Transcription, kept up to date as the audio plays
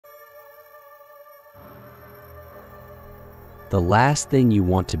The last thing you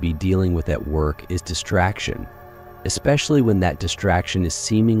want to be dealing with at work is distraction, especially when that distraction is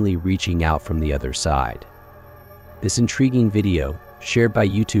seemingly reaching out from the other side. This intriguing video, shared by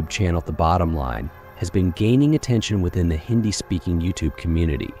YouTube channel The Bottom Line, has been gaining attention within the Hindi-speaking YouTube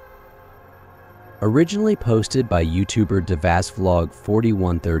community. Originally posted by YouTuber DevasVlog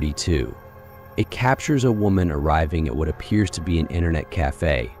 4132, it captures a woman arriving at what appears to be an internet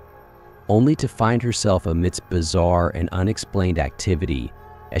cafe, only to find herself amidst bizarre and unexplained activity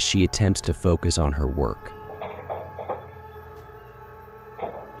as she attempts to focus on her work.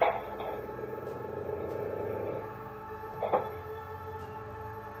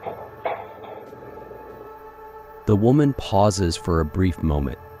 The woman pauses for a brief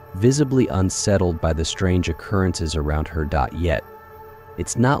moment, visibly unsettled by the strange occurrences around her. Yet,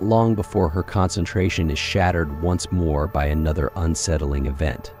 it's not long before her concentration is shattered once more by another unsettling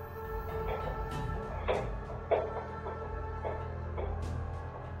event.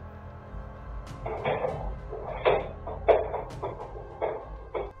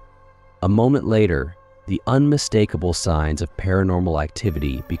 A moment later, the unmistakable signs of paranormal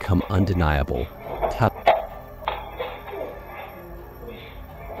activity become undeniable.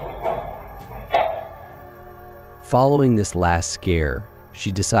 Following this last scare,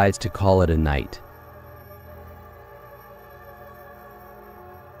 she decides to call it a night.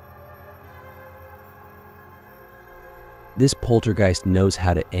 This poltergeist knows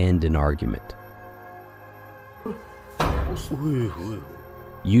how to end an argument.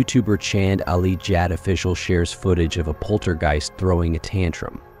 YouTuber Chand Ali Jad official shares footage of a poltergeist throwing a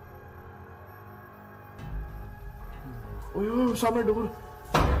tantrum.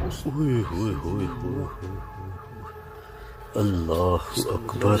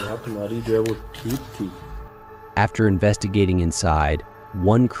 After investigating inside,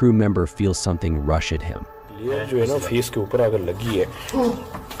 one crew member feels something rush at him.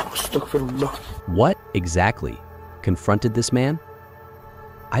 What exactly confronted this man?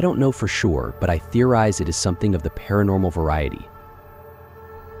 I don't know for sure, but I theorize it is something of the paranormal variety.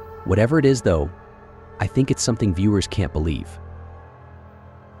 Whatever it is, though, I think it's something viewers can't believe.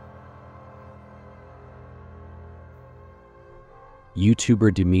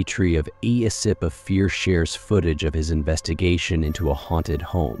 YouTuber Dimitri of A Sip of Fear shares footage of his investigation into a haunted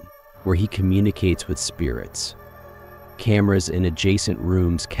home, where he communicates with spirits. Cameras in adjacent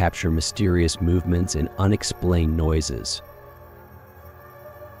rooms capture mysterious movements and unexplained noises.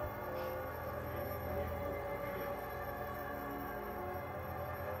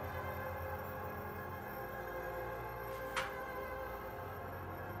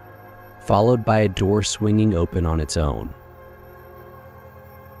 Followed by a door swinging open on its own.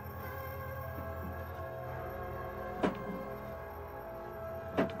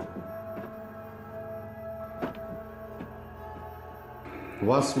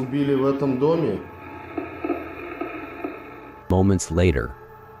 Вас убили в этом доме? Moments later,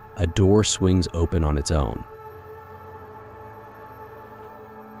 a door swings open on its own.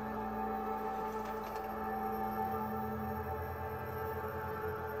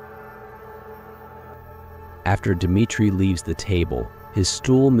 After Dimitri leaves the table, his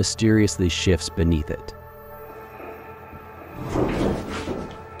stool mysteriously shifts beneath it.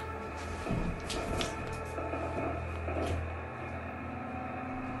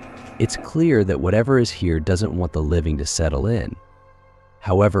 It's clear that whatever is here doesn't want the living to settle in.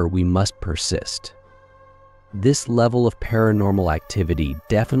 However, we must persist. This level of paranormal activity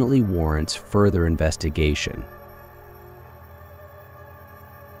definitely warrants further investigation.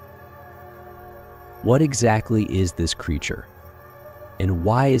 What exactly is this creature? And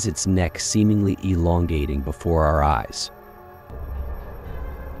why is its neck seemingly elongating before our eyes?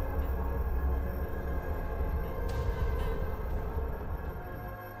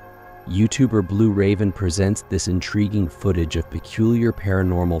 YouTuber Blue Raven presents this intriguing footage of peculiar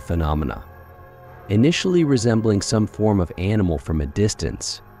paranormal phenomena. Initially resembling some form of animal from a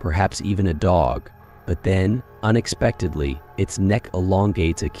distance, perhaps even a dog, but then, unexpectedly, its neck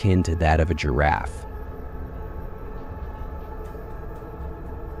elongates akin to that of a giraffe.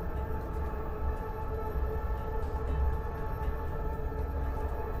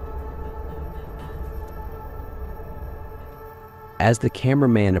 As the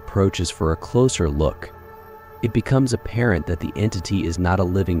cameraman approaches for a closer look, it becomes apparent that the entity is not a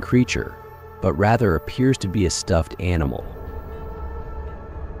living creature, but rather appears to be a stuffed animal.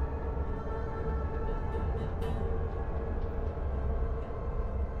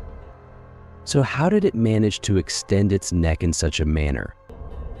 So how did it manage to extend its neck in such a manner?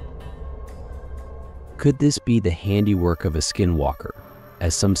 Could this be the handiwork of a skinwalker,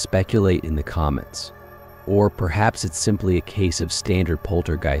 as some speculate in the comments? Or perhaps it's simply a case of standard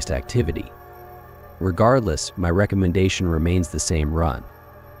poltergeist activity. Regardless, my recommendation remains the same: run.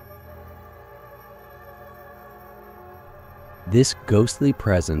 This ghostly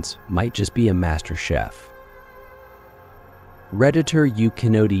presence might just be a master chef. Redditor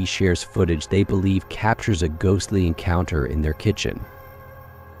Ukinodi shares footage they believe captures a ghostly encounter in their kitchen.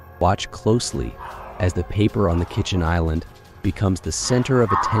 Watch closely as the paper on the kitchen island becomes the center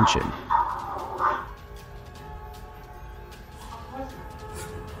of attention.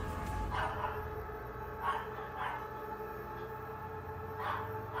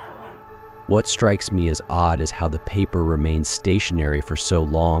 What strikes me as odd is how the paper remains stationary for so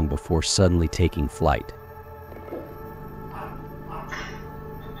long before suddenly taking flight.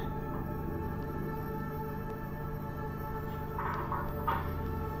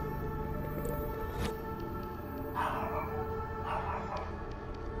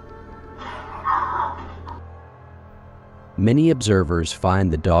 Many observers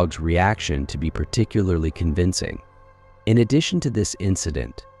find the dog's reaction to be particularly convincing. In addition to this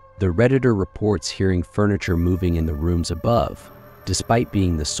incident, the Redditor reports hearing furniture moving in the rooms above, despite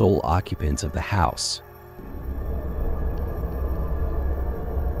being the sole occupants of the house.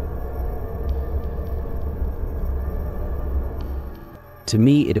 To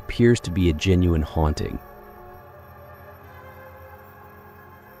me, it appears to be a genuine haunting.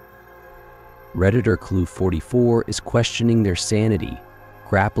 Redditor Clue 44 is questioning their sanity,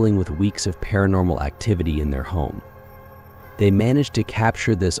 grappling with weeks of paranormal activity in their home. They managed to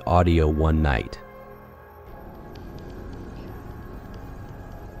capture this audio one night.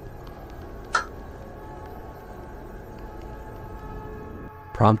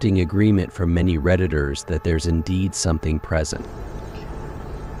 Prompting agreement from many Redditors that there's indeed something present.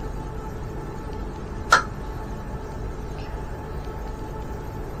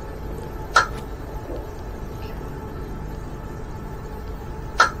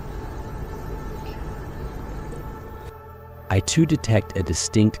 I too detect a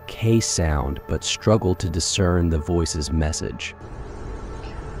distinct K sound, but struggle to discern the voice's message.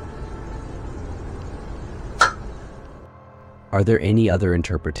 Are there any other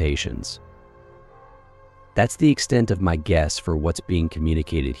interpretations? That's the extent of my guess for what's being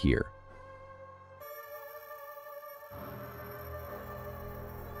communicated here.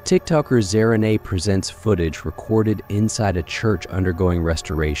 TikToker Zarane presents footage recorded inside a church undergoing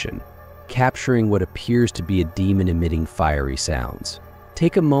restoration, capturing what appears to be a demon emitting fiery sounds.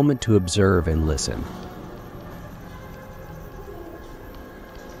 Take a moment to observe and listen.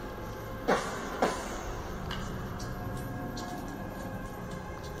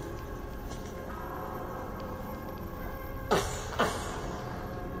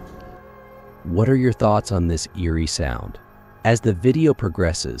 What are your thoughts on this eerie sound? As the video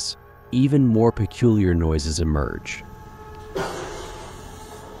progresses, even more peculiar noises emerge.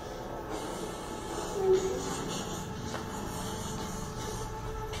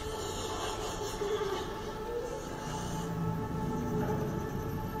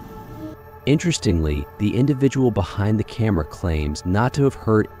 Interestingly, the individual behind the camera claims not to have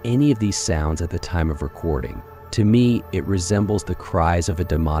heard any of these sounds at the time of recording. To me, it resembles the cries of a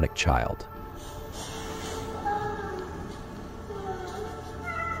demonic child.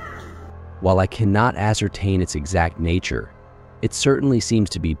 While I cannot ascertain its exact nature, it certainly seems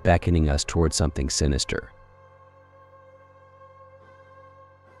to be beckoning us towards something sinister.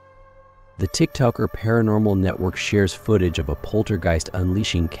 The TikToker Paranormal Network shares footage of a poltergeist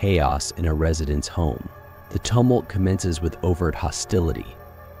unleashing chaos in a resident's home. The tumult commences with overt hostility.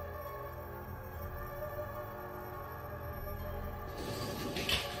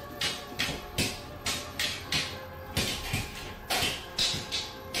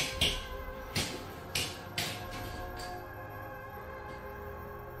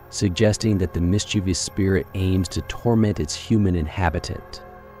 Suggesting that the mischievous spirit aims to torment its human inhabitant.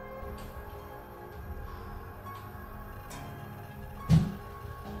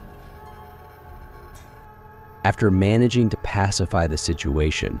 After managing to pacify the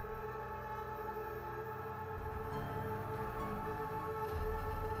situation,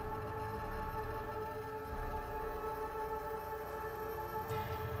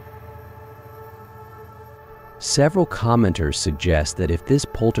 several commenters suggest that if this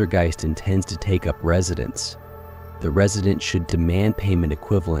poltergeist intends to take up residence, the resident should demand payment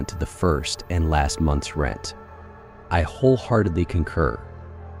equivalent to the first and last month's rent. I wholeheartedly concur.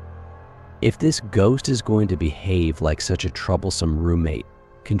 If this ghost is going to behave like such a troublesome roommate,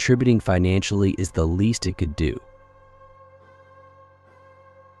 contributing financially is the least it could do.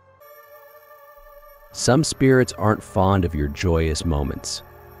 Some spirits aren't fond of your joyous moments.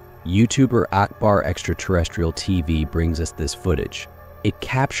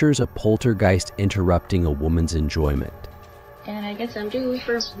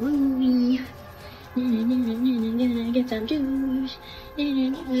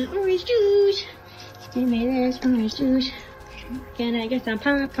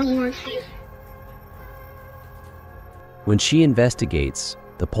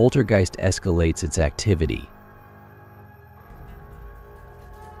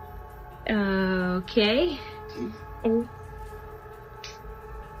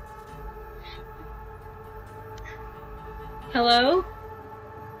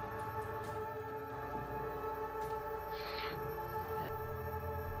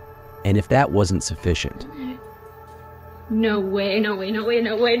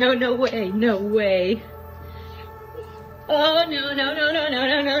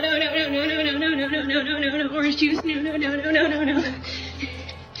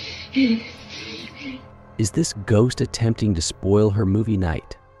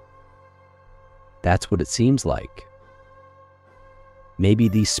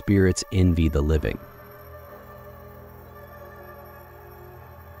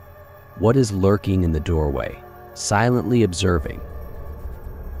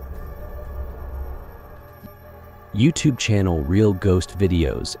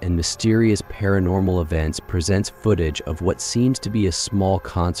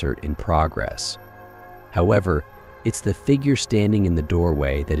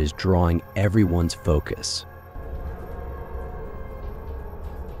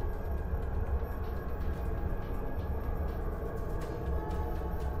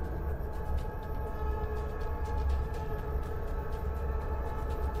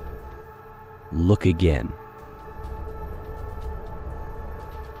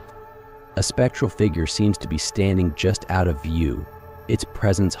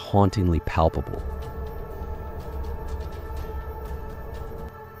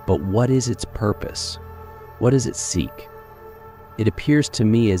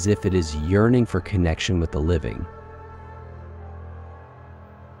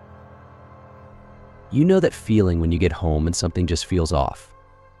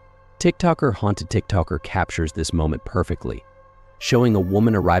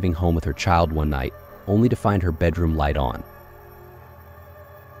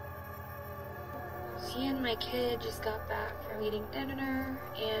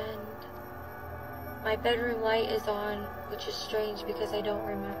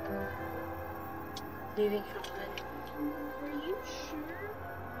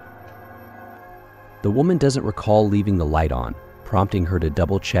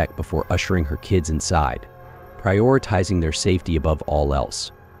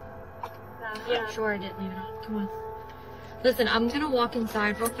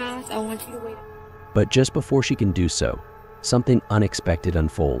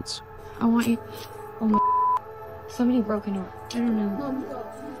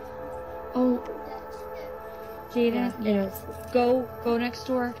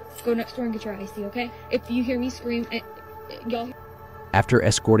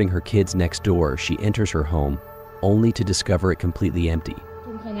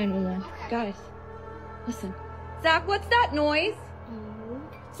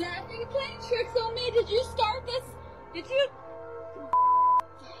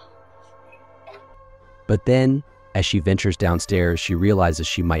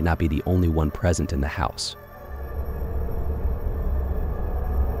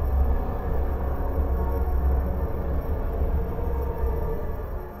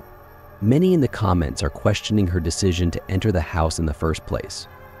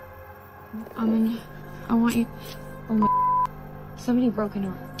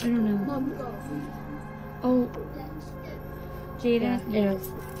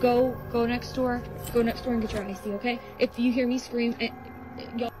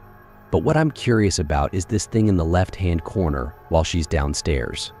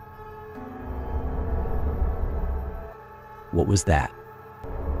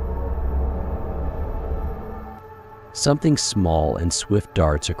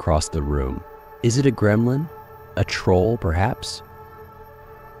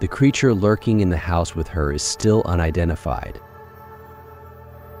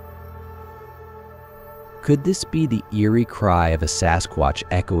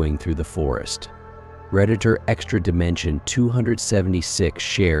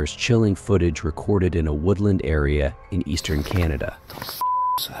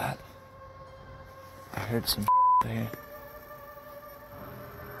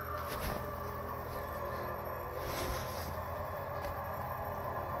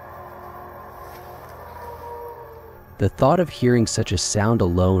 The thought of hearing such a sound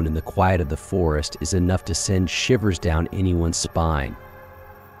alone in the quiet of the forest is enough to send shivers down anyone's spine.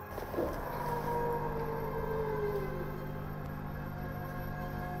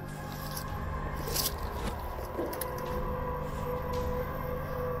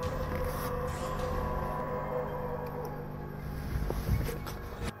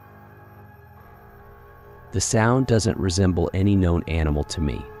 The sound doesn't resemble any known animal to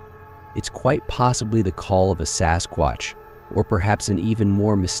me. It's quite possibly the call of a Sasquatch, or perhaps an even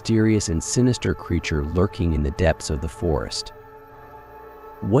more mysterious and sinister creature lurking in the depths of the forest.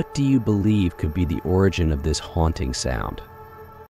 What do you believe could be the origin of this haunting sound?